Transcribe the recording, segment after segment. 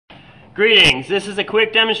Greetings. This is a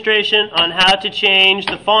quick demonstration on how to change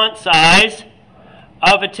the font size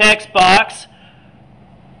of a text box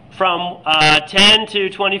from 10 to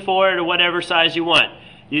 24 to whatever size you want.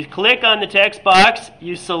 You click on the text box,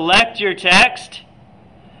 you select your text,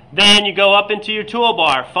 then you go up into your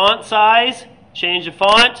toolbar. Font size, change the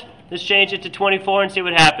font. Let's change it to 24 and see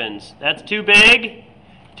what happens. That's too big.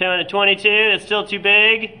 Turn to 22, that's still too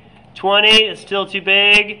big. 20, that's still too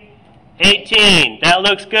big. 18, that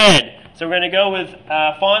looks good. So we're going to go with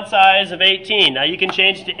font size of 18. Now you can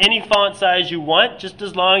change it to any font size you want, just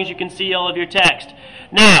as long as you can see all of your text.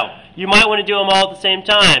 Now, you might want to do them all at the same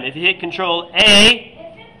time. If you hit Control A,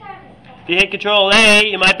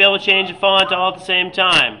 you might be able to change the font all at the same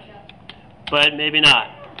time. But maybe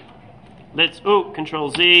not.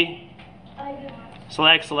 Control Z.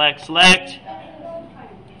 Select, select, select.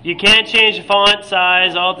 You can't change the font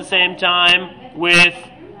size all at the same time with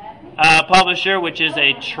Publisher, which is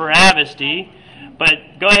a travesty,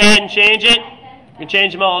 but go ahead and change it. You can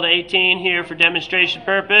change them all to 18 here for demonstration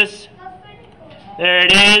purpose. There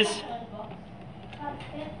it is.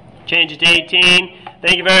 Change it to 18.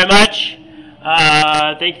 Thank you very much.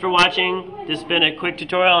 Thank you for watching. This has been a quick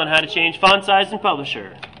tutorial on how to change font size in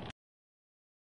Publisher.